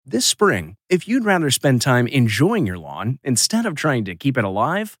This spring, if you'd rather spend time enjoying your lawn instead of trying to keep it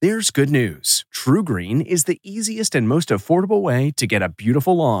alive, there's good news. TruGreen is the easiest and most affordable way to get a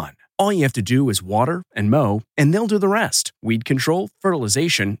beautiful lawn. All you have to do is water and mow, and they'll do the rest. Weed control,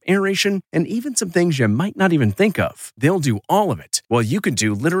 fertilization, aeration, and even some things you might not even think of. They'll do all of it, while you can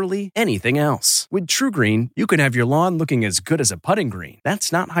do literally anything else. With TruGreen, you can have your lawn looking as good as a putting green.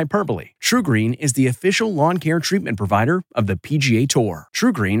 That's not hyperbole. TruGreen is the official lawn care treatment provider of the PGA Tour.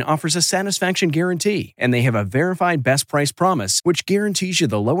 TruGreen offers a satisfaction guarantee, and they have a verified best price promise, which guarantees you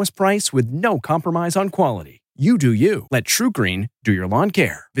the lowest price with no compromise on quality. You do you. Let TruGreen do your lawn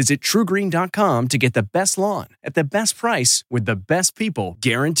care. Visit TruGreen.com to get the best lawn at the best price with the best people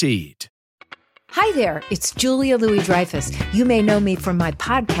guaranteed. Hi there, it's Julia Louis-Dreyfus. You may know me from my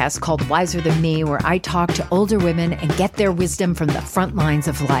podcast called Wiser Than Me, where I talk to older women and get their wisdom from the front lines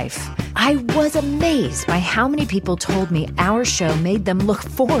of life. I was amazed by how many people told me our show made them look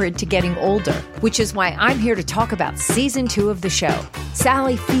forward to getting older, which is why I'm here to talk about season 2 of the show.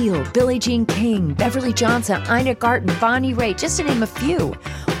 Sally Field, Billie Jean King, Beverly Johnson, Ina Garten, Bonnie Raitt, just to name a few.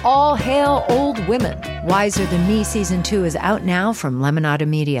 All hail old women. Wiser Than Me season 2 is out now from Lemonada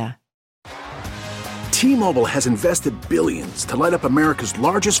Media. T-Mobile has invested billions to light up America's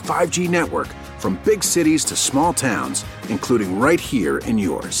largest 5G network, from big cities to small towns, including right here in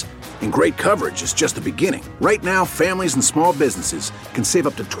yours. And great coverage is just the beginning. Right now, families and small businesses can save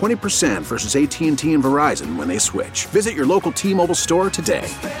up to 20% versus AT&T and Verizon when they switch. Visit your local T-Mobile store today.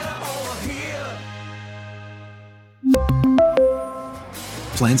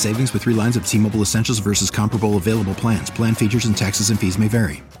 Plan savings with 3 lines of T-Mobile Essentials versus comparable available plans. Plan features and taxes and fees may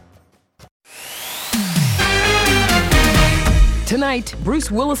vary. Tonight,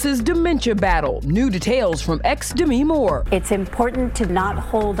 Bruce Willis's dementia battle. New details from ex-Demi Moore. It's important to not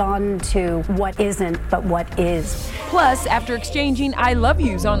hold on to what isn't, but what is. Plus, after exchanging I love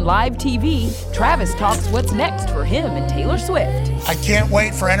yous on live TV, Travis talks what's next for him and Taylor Swift. I can't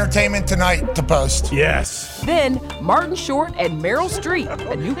wait for Entertainment Tonight to post. Yes. Then, Martin Short and Meryl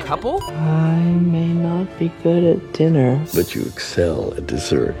Streep, a new couple. I may not be good at dinner, but you excel at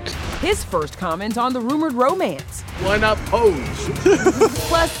dessert. His first comments on the rumored romance. Why not pose?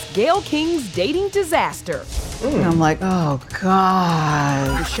 Plus, Gayle King's dating disaster. And I'm like, oh,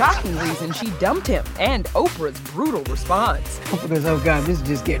 God. The shocking reason she dumped him and Oprah's brutal response. Oprah goes, oh, God, this is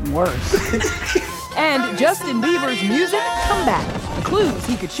just getting worse. And Justin Bieber's music comeback. The clues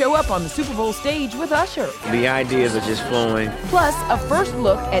he could show up on the Super Bowl stage with Usher. The ideas are just flowing. Plus, a first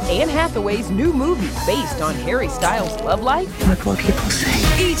look at Anne Hathaway's new movie based on Harry Styles' love life. Look what people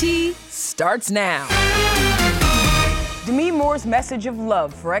say. E.T. starts now. Demi Moore's message of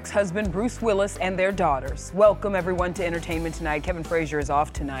love for ex-husband Bruce Willis and their daughters. Welcome, everyone, to Entertainment Tonight. Kevin Frazier is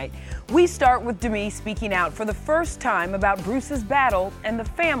off tonight. We start with Demi speaking out for the first time about Bruce's battle and the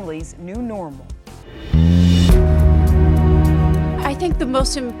family's new normal. I think the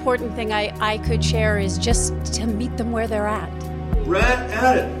most important thing I could share is just to meet them where they're at. Right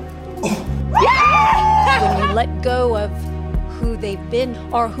at it. Oh. Yeah! When you let go of who they've been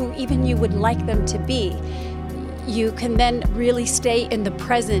or who even you would like them to be, you can then really stay in the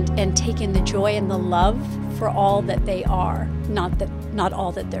present and take in the joy and the love for all that they are, not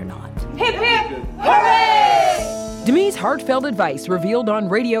all that they're not. Hip, hip, hooray! Demi's heartfelt advice revealed on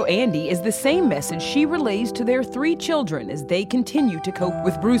Radio Andy is the same message she relays to their 3 children as they continue to cope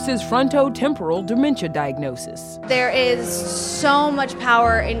with Bruce's frontotemporal dementia diagnosis. There is so much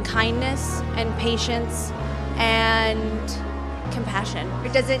power in kindness and patience and compassion.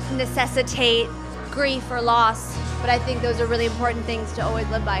 It doesn't necessitate grief or loss, but I think those are really important things to always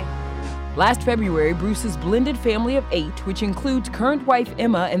live by. Last February, Bruce's blended family of 8, which includes current wife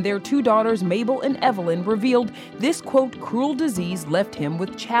Emma and their 2 daughters Mabel and Evelyn, revealed this, quote, cruel disease left him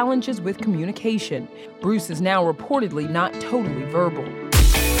with challenges with communication. Bruce is now reportedly not totally verbal.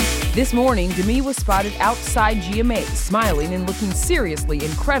 This morning, Demi was spotted outside GMA, smiling and looking seriously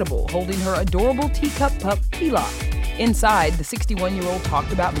incredible, holding her adorable teacup pup, Pilaf. Inside, the 61-year-old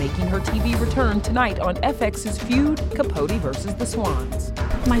talked about making her TV return tonight on FX's feud, Capote versus the Swans.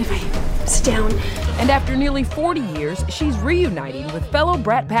 Mind if I sit down? And after nearly 40 years, she's reuniting with fellow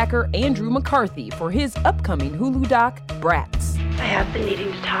Brat Packer Andrew McCarthy for his upcoming Hulu doc, Brats. I have been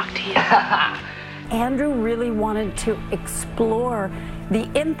needing to talk to you. Andrew really wanted to explore the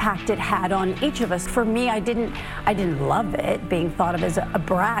impact it had on each of us. For me, I didn't love it, being thought of as a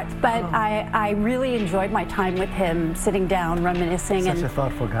brat, but I really enjoyed my time with him, sitting down, reminiscing. Such a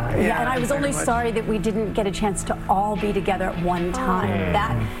thoughtful guy. Yeah, and I was only sorry that we didn't get a chance to all be together at one time.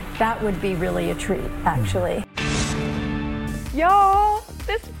 That would be really a treat, actually. Y'all,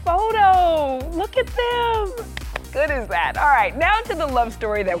 this photo, look at them. good is that? All right, now to the love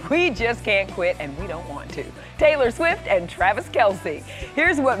story that we just can't quit, and we don't want to. Taylor Swift and Travis Kelce.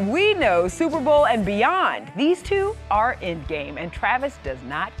 Here's what we know, Super Bowl and beyond. These two are endgame, and Travis does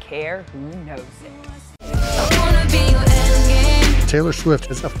not care who knows it. Taylor Swift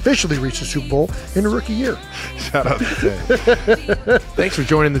has officially reached the Super Bowl in her rookie year. Shout out to Tay. Thanks for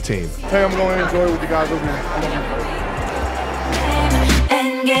joining the team. Hey, I'm going to enjoy with you guys over here.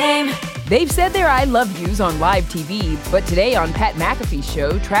 They've said their I love yous on live TV, but today on Pat McAfee's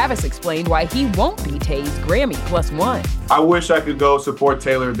show, Travis explained why he won't be Tay's Grammy +1. I wish I could go support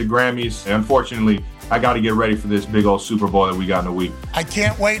Taylor at the Grammys. Unfortunately, I got to get ready for this big old Super Bowl that we got in a week. I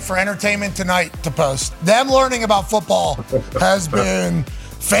can't wait for Entertainment Tonight to post. Them learning about football has been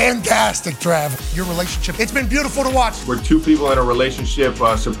fantastic, Trav. Your relationship, it's been beautiful to watch. We're two people in a relationship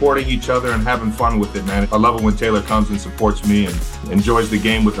supporting each other and having fun with it, man. I love it when Taylor comes and supports me and enjoys the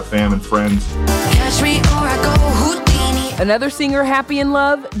game with the fam and friends. Another singer happy in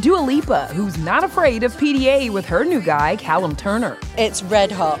love, Dua Lipa, who's not afraid of PDA with her new guy, Callum Turner. It's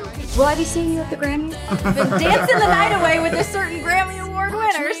red hot. Will I be seeing you at the Grammys? I've been dancing the night away with a certain Grammy Award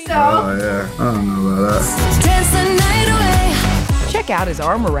winner, so. Oh, yeah. I don't know about that. Dance the night away. Check out his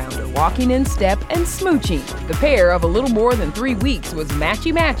arm around her, walking in step and smooching. The pair of a little more than 3 weeks was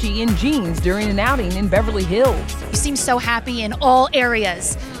matchy-matchy in jeans during an outing in Beverly Hills. You seem so happy in all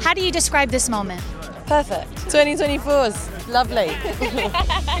areas. How do you describe this moment? Perfect. 2024's lovely.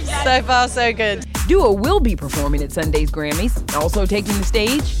 So far, so good. Dua will be performing at Sunday's Grammys, also taking the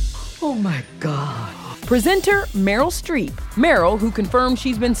stage. Oh my God. Presenter Meryl Streep. Meryl, who confirmed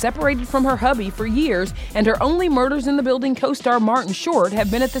she's been separated from her hubby for years, and her Only Murders in the Building co-star Martin Short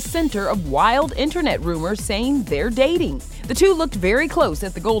have been at the center of wild internet rumors saying they're dating. The two looked very close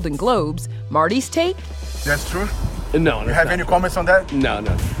at the Golden Globes. Marty's take? That's true? No. You have any comments on that? No.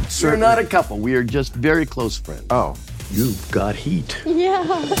 We're not a couple. We are just very close friends. Oh. You've got heat. Yeah.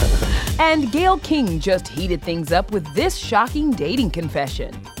 And Gayle King just heated things up with this shocking dating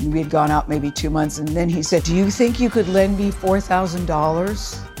confession. We had gone out maybe 2 months, and then he said, "Do you think you could lend me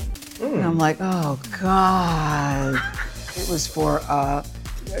 $4,000? And I'm like, oh, God. It was for a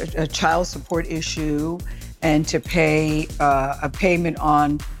child support issue and to pay a payment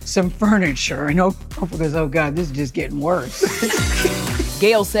on some furniture. And Oprah goes, oh, God, this is just getting worse.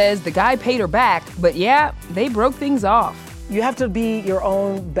 Gayle says the guy paid her back, but yeah, they broke things off. You have to be your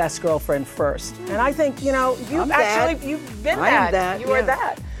own best girlfriend first. And I think, you've been that. You are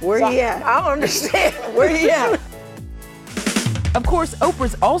that. Where he at? I don't understand. Where he at? Of course,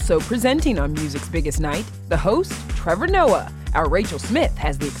 Oprah's also presenting on music's biggest night. The host, Trevor Noah. Our Rachel Smith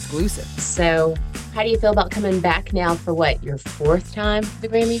has the exclusive. So, how do you feel about coming back now for your 4th time at the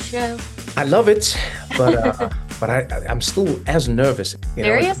Grammy show? I love it, but I'm still as nervous.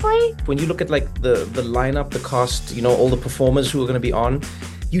 Seriously? When you look at the lineup, the cast, all the performers who are going to be on,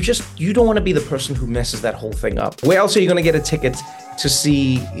 you don't want to be the person who messes that whole thing up. Where else are you going to get a ticket to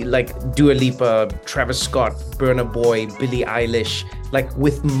see Dua Lipa, Travis Scott, Burna Boy, Billie Eilish,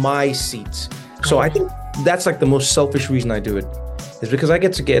 with my seats? So I think that's the most selfish reason I do it, is because I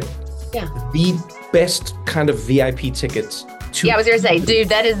get to get the best kind of VIP tickets. I was going to say, dude,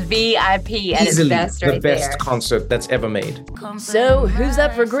 that is VIP at its best right there. The best concert that's ever made. So, who's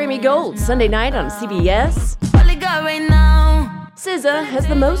up for Grammy Gold Sunday night on CBS? SZA has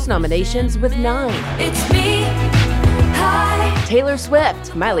the most nominations with 9. It's me. Hi. Taylor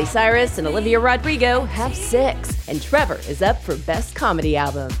Swift, Miley Cyrus, and Olivia Rodrigo have 6. And Trevor is up for Best Comedy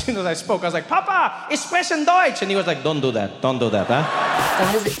Album. As soon as I spoke, I was like, Papa, ich spreche Deutsch. And he was like, don't do that, huh? So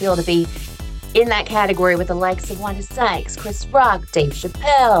how does it feel to be in that category with the likes of Wanda Sykes, Chris Rock, Dave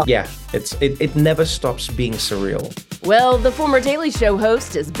Chappelle? Yeah, it never stops being surreal. Well, the former Daily Show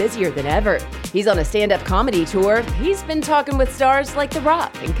host is busier than ever. He's on a stand-up comedy tour. He's been talking with stars like The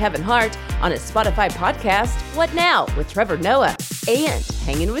Rock and Kevin Hart on his Spotify podcast, What Now? With Trevor Noah, and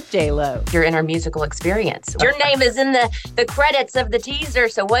hanging with J-Lo. Your inner musical experience. Your name is in the credits of the teaser,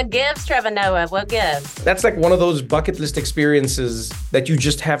 so what gives, Trevor Noah? What gives? That's one of those bucket list experiences that you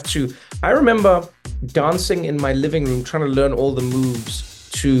just have to. I remember dancing in my living room, trying to learn all the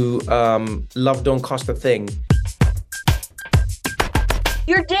moves to Love Don't Cost a Thing.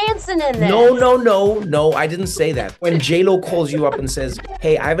 You're dancing in there. No, I didn't say that. When J-Lo calls you up and says,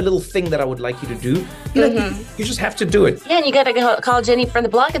 hey, I have a little thing that I would like you to do, you just have to do it. Yeah, and you got to call Jenny from the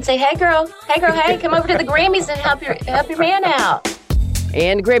block and say, hey, girl, come over to the Grammys and help your man out.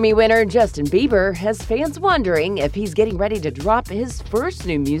 And Grammy winner Justin Bieber has fans wondering if he's getting ready to drop his first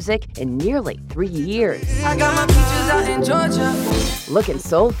new music in nearly 3 years. I got my peaches out in Georgia. Looking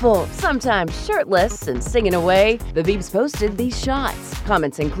soulful, sometimes shirtless and singing away, the Biebs posted these shots.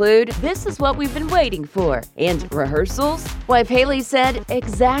 Comments include, "This is what we've been waiting for," and "Rehearsals?" Wife Hailey said,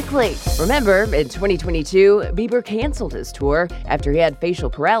 "Exactly." Remember, in 2022, Bieber canceled his tour after he had facial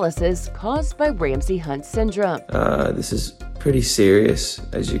paralysis caused by Ramsay Hunt syndrome. This is pretty serious,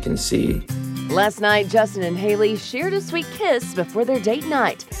 as you can see. Last night, Justin and Hailey shared a sweet kiss before their date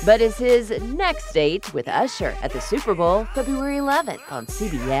night, but is his next date with Usher at the Super Bowl, February 11th on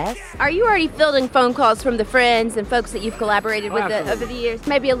CBS. Are you already fielding phone calls from the friends and folks that you've collaborated with over the years?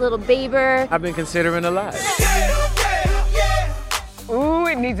 Maybe a little Bieber? I've been considering a lot. Ooh,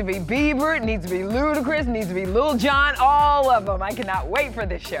 it needs to be Bieber, it needs to be Ludacris, it needs to be Lil Jon, all of them. I cannot wait for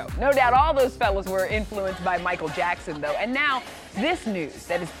this show. No doubt all those fellas were influenced by Michael Jackson, though. And now, this news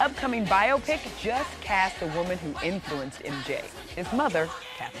that his upcoming biopic just cast the woman who influenced MJ, his mother,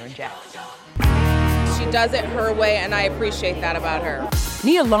 Katherine Jackson. She does it her way, and I appreciate that about her.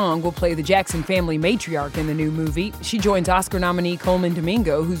 Nia Long will play the Jackson family matriarch in the new movie. She joins Oscar nominee Coleman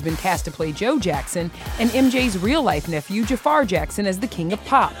Domingo, who's been cast to play Joe Jackson, and MJ's real-life nephew, Jafar Jackson, as the king of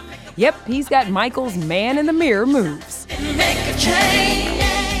pop. Yep, he's got Michael's man-in-the-mirror moves.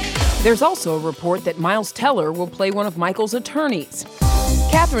 There's also a report that Miles Teller will play one of Michael's attorneys.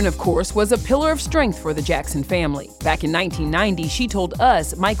 Katherine, of course, was a pillar of strength for the Jackson family. Back in 1990, she told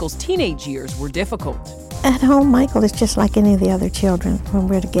us Michael's teenage years were difficult. At home, Michael is just like any of the other children when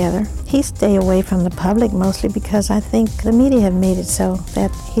we're together. He stays away from the public mostly because I think the media have made it so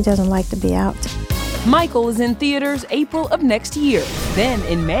that he doesn't like to be out. Michael is in theaters April of next year. Then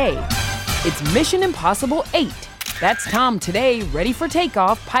in May, it's Mission Impossible 8. That's Tom today, ready for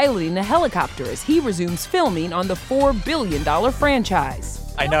takeoff, piloting a helicopter as he resumes filming on the $4 billion franchise.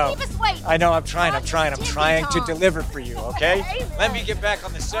 I know, I'm trying to deliver for you, okay? Let me get back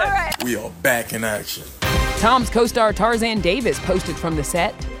on the set. Right. We are back in action. Tom's co-star Tarzan Davis posted from the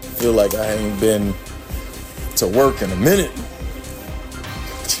set. I feel like I haven't been to work in a minute.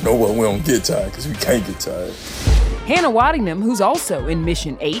 But you know what, we don't get tired because we can't get tired. Hannah Waddingham, who's also in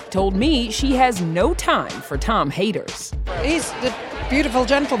Mission 8, told me she has no time for Tom haters. He's the beautiful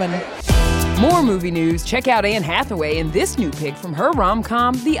gentleman. More movie news, check out Anne Hathaway in this new pick from her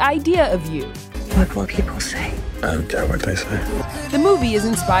rom-com, The Idea of You. What will people say? I don't care what they say. The movie is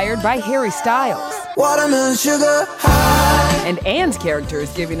inspired by Harry Styles. Watermelon sugar high. And Anne's character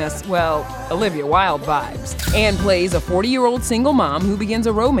is giving us, well, Olivia Wilde vibes. Anne plays a 40-year-old single mom who begins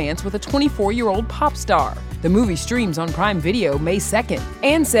a romance with a 24-year-old pop star. The movie streams on Prime Video May 2nd.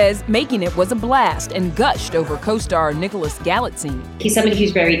 Anne says making it was a blast and gushed over co-star Nicholas Galitzine. He's somebody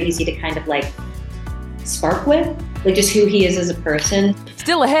who's very easy to kind of spark with, just who he is as a person.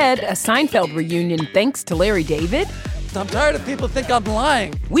 Still ahead, a Seinfeld reunion thanks to Larry David. I'm tired of people think I'm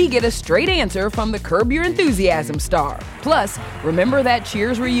lying. We get a straight answer from the Curb Your Enthusiasm star. Plus, remember that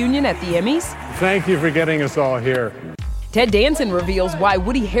Cheers reunion at the Emmys? Thank you for getting us all here. Ted Danson reveals why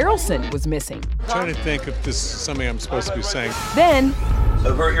Woody Harrelson was missing. I'm trying to think if this is something I'm supposed to be saying. Then,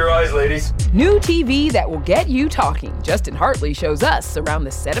 avert your eyes, ladies. New TV that will get you talking. Justin Hartley shows us around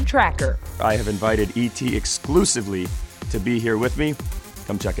the set of Tracker. I have invited E.T. exclusively to be here with me.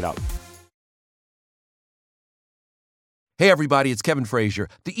 Come check it out. Hey, everybody, it's Kevin Frazier.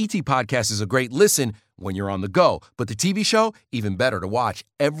 The ET Podcast is a great listen when you're on the go, but the TV show, even better to watch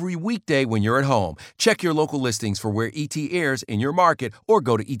every weekday when you're at home. Check your local listings for where ET airs in your market or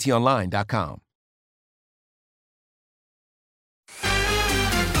go to etonline.com.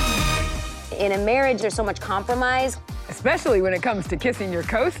 In a marriage, there's so much compromise. Especially when it comes to kissing your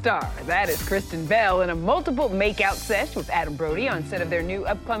co-star. That is Kristen Bell in a multiple make-out sesh with Adam Brody on set of their new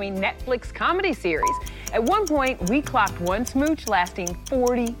upcoming Netflix comedy series. At one point, we clocked one smooch lasting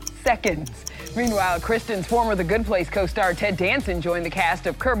 40 seconds. Meanwhile, Kristen's former The Good Place co-star Ted Danson joined the cast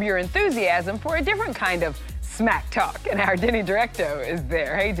of Curb Your Enthusiasm for a different kind of smack talk. And our Denny Directo is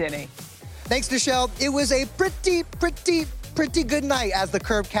there. Hey, Denny. Thanks, Nichelle. It was a pretty good night as the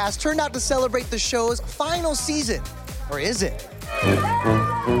Curb cast turned out to celebrate the show's final season. Or is it?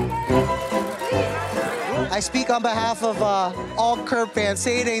 I speak on behalf of all Curb fans.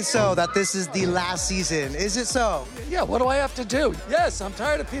 Say it ain't so, that this is the last season. Is it so? Yeah, what do I have to do? Yes, I'm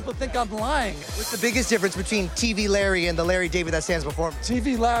tired of people think I'm lying. What's the biggest difference between TV Larry and the Larry David that stands before him?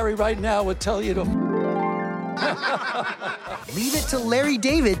 TV Larry right now would tell you to... Leave it to Larry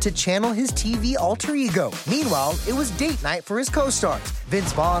David to channel his TV alter ego. Meanwhile, it was date night for his co-stars.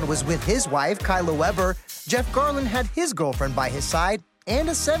 Vince Vaughn was with his wife, Kyla Weber. Jeff Garland had his girlfriend by his side and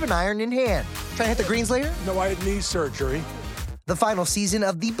a 7-iron in hand. Trying to hit the greens later? No, I had knee surgery. The final season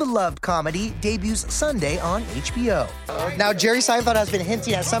of the beloved comedy debuts Sunday on HBO. Now, Jerry Seinfeld has been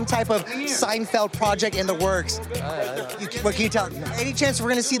hinting at some type of Seinfeld project in the works. What can you tell? Any chance we're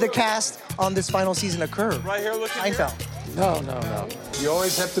going to see the cast on this final season occur? Right here looking Seinfeld. No. You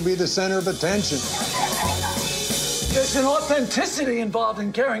always have to be the center of attention. There's an authenticity involved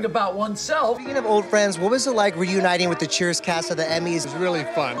in caring about oneself. Speaking of old friends, what was it like reuniting with the Cheers cast of the Emmys? It was really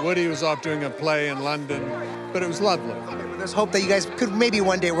fun. Woody was off doing a play in London, but it was lovely. There's hope that you guys could maybe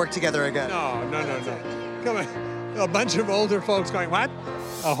one day work together again. No. Come on. A bunch of older folks going, what?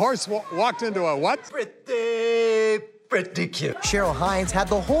 A horse walked into a what? Pretty cute. Cheryl Hines had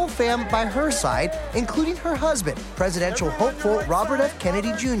the whole fam by her side, including her husband, presidential hopeful Robert F.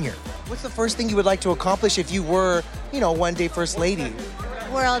 Kennedy Jr. What's the first thing you would like to accomplish if you were, one day First Lady?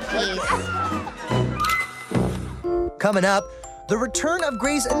 World peace. Coming up, the return of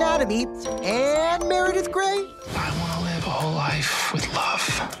Grey's Anatomy and Meredith Grey. I want to live a whole life with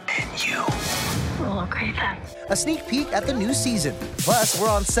love and you. Oh, okay then. A sneak peek at the new season. Plus, we're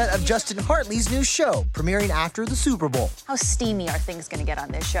on set of Justin Hartley's new show, premiering after the Super Bowl. How steamy are things going to get on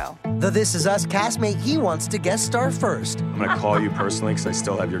this show? The This Is Us castmate he wants to guest star first. I'm gonna call you personally because I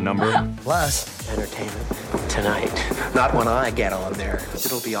still have your number. Plus, entertainment tonight. Not when I get on there.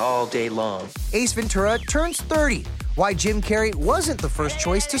 It'll be all day long. Ace Ventura turns 30. Why Jim Carrey wasn't the first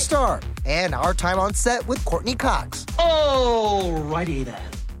choice to star. And our time on set with Courtney Cox. Alrighty then.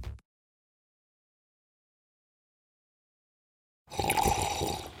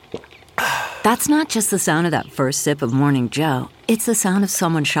 That's not just the sound of that first sip of Morning Joe. It's the sound of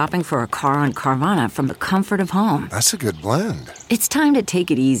someone shopping for a car on Carvana from the comfort of home. That's a good blend. It's time to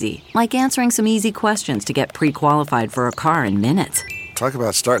take it easy, like answering some easy questions to get pre-qualified for a car in minutes. Talk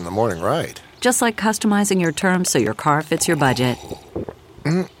about starting the morning right. Just like customizing your terms so your car fits your budget.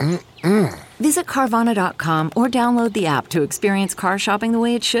 Visit Carvana.com or download the app to experience car shopping the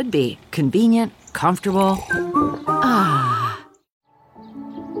way it should be. Convenient, comfortable. Ah.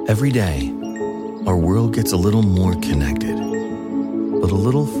 Every day, our world gets a little more connected, but a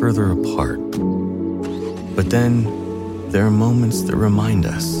little further apart. But then, there are moments that remind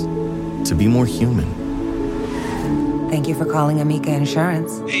us to be more human. Thank you for calling Amica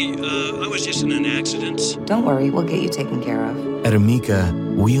Insurance. Hey, I was just in an accident. Don't worry, we'll get you taken care of. At Amica,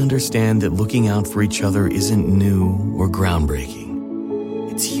 we understand that looking out for each other isn't new or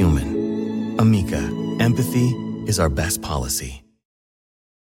groundbreaking. It's human. Amica, empathy is our best policy.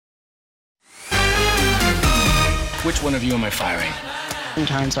 Which one of you am I firing?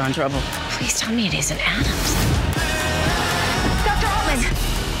 Interns are in trouble. Please tell me it isn't Adams. Dr. Altman!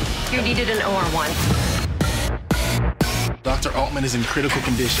 You needed an OR1. Dr. Altman is in critical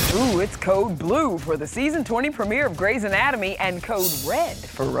condition. Ooh, it's code blue for the season 20 premiere of Grey's Anatomy and code red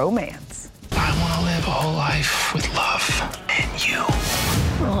for romance. I want to live a whole life with love and you.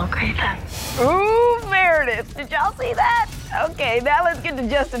 Oh, okay then. Ooh, Meredith, did y'all see that? Okay, now let's get to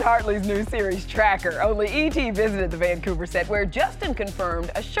Justin Hartley's new series, Tracker. Only E.T. visited the Vancouver set where Justin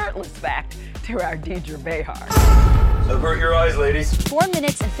confirmed a shirtless fact to our Deidre Behar. Avert your eyes, ladies. 4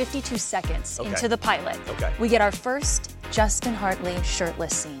 minutes and 52 seconds into the pilot. Okay. We get our first Justin Hartley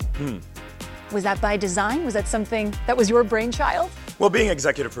shirtless scene. Was that by design? Was that something that was your brainchild? Well, being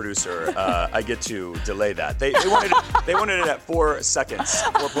executive producer, I get to delay that. They wanted it at 4 seconds,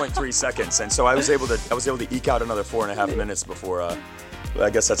 4.3 seconds, and so I was able to eke out another 4.5 minutes before. I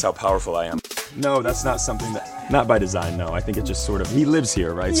guess that's how powerful I am. No, that's not something not by design. No, I think it just sort of he lives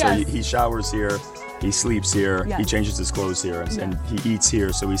here, right? Yes. So he showers here, he sleeps here, he changes his clothes here, and he eats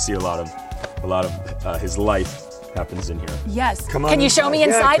here. So we see a lot of his life happens in here. Yes. Come on. Can you show me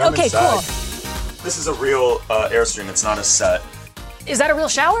inside? Yeah, okay, inside. cool. This is a real Airstream. It's not a set. Is that a real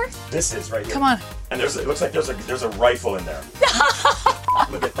shower? This is right here. Come on. And it looks like there's a rifle in there.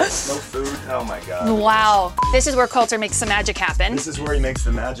 Look at this. No food. Oh my God. Wow. This is where Coulter makes the magic happen. This is where he makes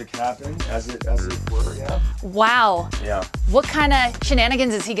the magic happen, as it were. Yeah. Wow. Yeah. What kind of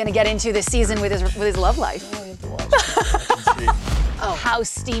shenanigans is he going to get into this season with his love life? Oh, how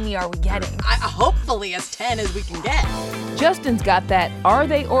steamy are we getting? Hopefully as 10 as we can get. Justin's got that are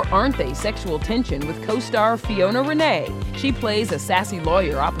they or aren't they sexual tension with co-star Fiona Renee. She plays a sassy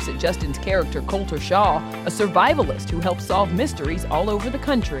lawyer opposite Justin's character Coulter Shaw, a survivalist who helps solve mysteries all over the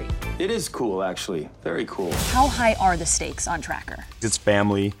country. It is cool, actually. Very cool. How high are the stakes on Tracker? It's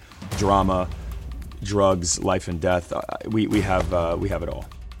family, drama, drugs, life and death. We have it all.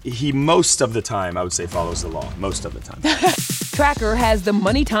 He most of the time, I would say, follows the law. Most of the time. Tracker has the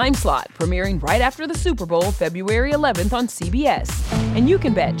Money Time slot, premiering right after the Super Bowl, February 11th on CBS. And you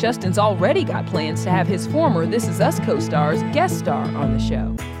can bet Justin's already got plans to have his former This Is Us co-stars guest star on the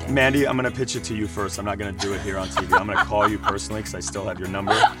show. Mandy, I'm going to pitch it to you first. I'm not going to do it here on TV. I'm going to call you personally because I still have your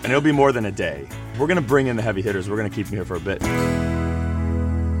number. And it'll be more than a day. We're going to bring in the heavy hitters. We're going to keep them here for a bit.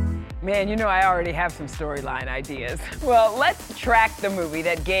 Man, you know I already have some storyline ideas. Well, let's track the movie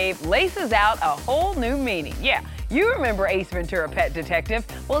that gave Laces Out a whole new meaning. Yeah, you remember Ace Ventura: Pet Detective?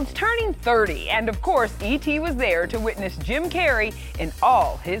 Well, it's turning 30, and of course, E.T. was there to witness Jim Carrey in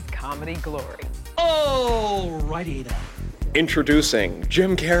all his comedy glory. Alrighty then. Introducing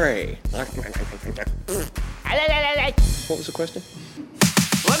Jim Carrey. What was the question?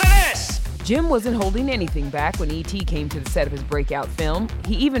 Look at this! Jim wasn't holding anything back when E.T. came to the set of his breakout film.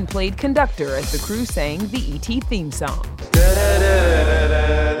 He even played conductor as the crew sang the E.T. theme song.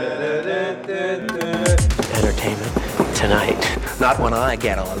 Entertainment tonight. Not when I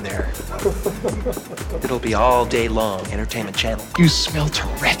get on there. It'll be all day long. Entertainment Channel. You smell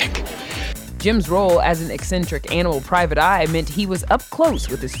terrific. Jim's role as an eccentric animal private eye meant he was up close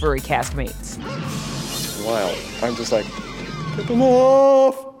with his furry castmates. Wild. I'm just like, get them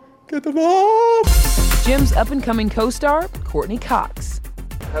off! Get them off! Jim's up-and-coming co-star, Courtney Cox.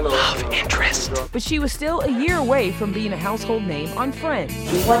 Hello. Love interest. But she was still a year away from being a household name on Friends.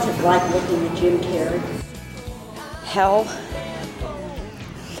 What's it like looking at Jim Carrey? Hell.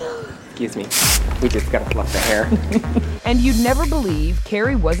 Excuse me. We just gotta pluck the hair. And you'd never believe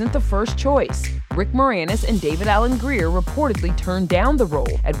Carrey wasn't the first choice. Rick Moranis and David Alan Grier reportedly turned down the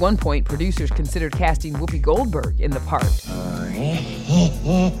role. At one point, producers considered casting Whoopi Goldberg in the part.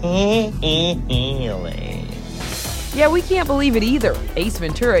 Yeah, we can't believe it either. Ace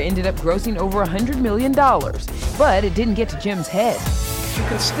Ventura ended up grossing over $100 million, but it didn't get to Jim's head. You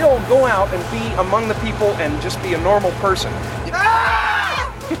can still go out and be among the people and just be a normal person.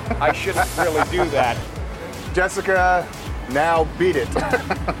 I shouldn't really do that. Jessica, now beat it.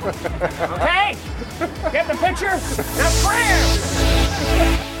 Okay, get the picture. Now scram!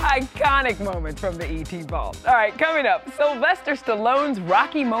 Iconic moment from the E.T. vault. All right, coming up, Sylvester Stallone's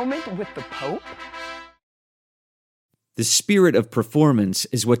Rocky moment with the Pope. The spirit of performance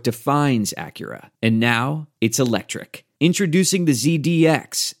is what defines Acura, and now it's electric. Introducing the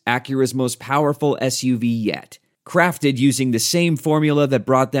ZDX, Acura's most powerful SUV yet. Crafted using the same formula that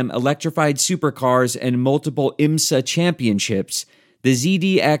brought them electrified supercars and multiple IMSA championships, the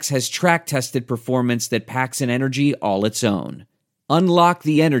ZDX has track-tested performance that packs an energy all its own. Unlock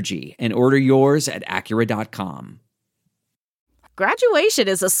the energy and order yours at Acura.com. Graduation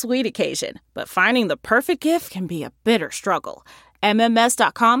is a sweet occasion, but finding the perfect gift can be a bitter struggle.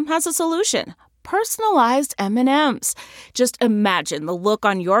 MMS.com has a solution. Personalized M&Ms. Just imagine the look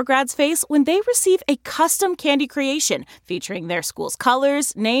on your grad's face when they receive a custom candy creation featuring their school's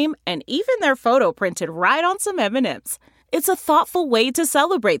colors, name, and even their photo printed right on some M&Ms. It's a thoughtful way to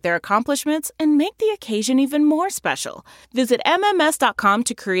celebrate their accomplishments and make the occasion even more special. Visit MMS.com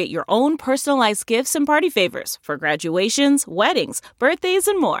to create your own personalized gifts and party favors for graduations, weddings, birthdays,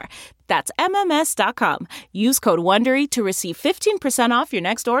 and more. That's MMS.com. Use code WONDERY to receive 15% off your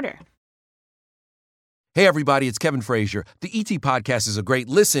next order. Hey, everybody, it's Kevin Frazier. The ET Podcast is a great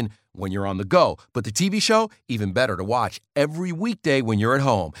listen when you're on the go, but the TV show, even better to watch every weekday when you're at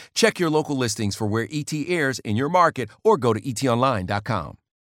home. Check your local listings for where ET airs in your market or go to etonline.com.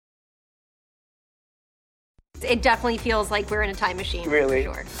 It definitely feels like we're in a time machine. Really?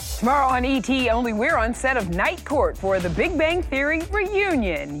 For sure. Tomorrow on ET, only we're on set of Night Court for the Big Bang Theory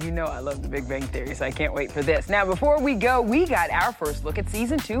reunion. You know I love the Big Bang Theory, so I can't wait for this. Now, before we go, we got our first look at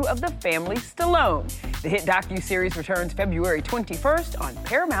season 2 of The Family Stallone. The hit docuseries returns February 21st on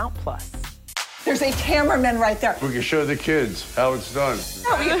Paramount+. There's a cameraman right there. We can show the kids how it's done.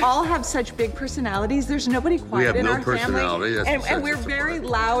 We all have such big personalities. There's nobody quiet in our family. We have no personality. And we're very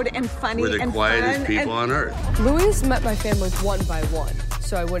loud and funny and fun. We're the quietest people on earth. Louis met my family one by one,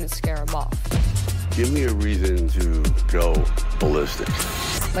 so I wouldn't scare him off. Give me a reason to go ballistic.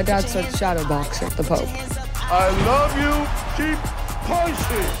 My dad said shadowboxing the Pope. I love you. Keep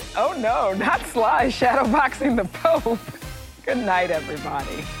punching. Oh no, not Sly shadowboxing the Pope. Good night,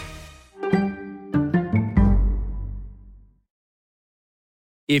 everybody.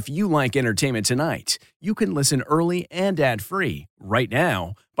 If you like Entertainment Tonight, you can listen early and ad-free right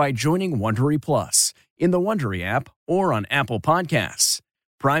now by joining Wondery Plus in the Wondery app or on Apple Podcasts.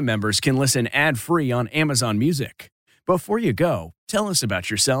 Prime members can listen ad-free on Amazon Music. Before you go, tell us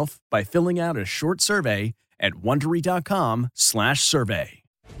about yourself by filling out a short survey at Wondery.com/survey.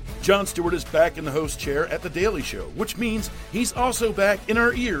 Jon Stewart is back in the host chair at The Daily Show, which means he's also back in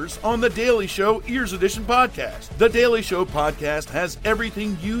our ears on The Daily Show Ears Edition podcast. The Daily Show podcast has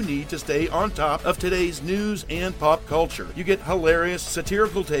everything you need to stay on top of today's news and pop culture. You get hilarious,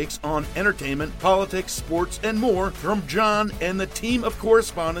 satirical takes on entertainment, politics, sports, and more from Jon and the team of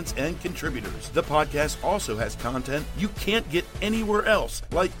correspondents and contributors. The podcast also has content you can't get anywhere else,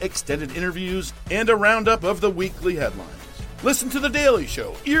 like extended interviews and a roundup of the weekly headlines. Listen to The Daily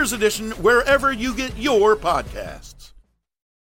Show, Ears Edition, wherever you get your podcasts.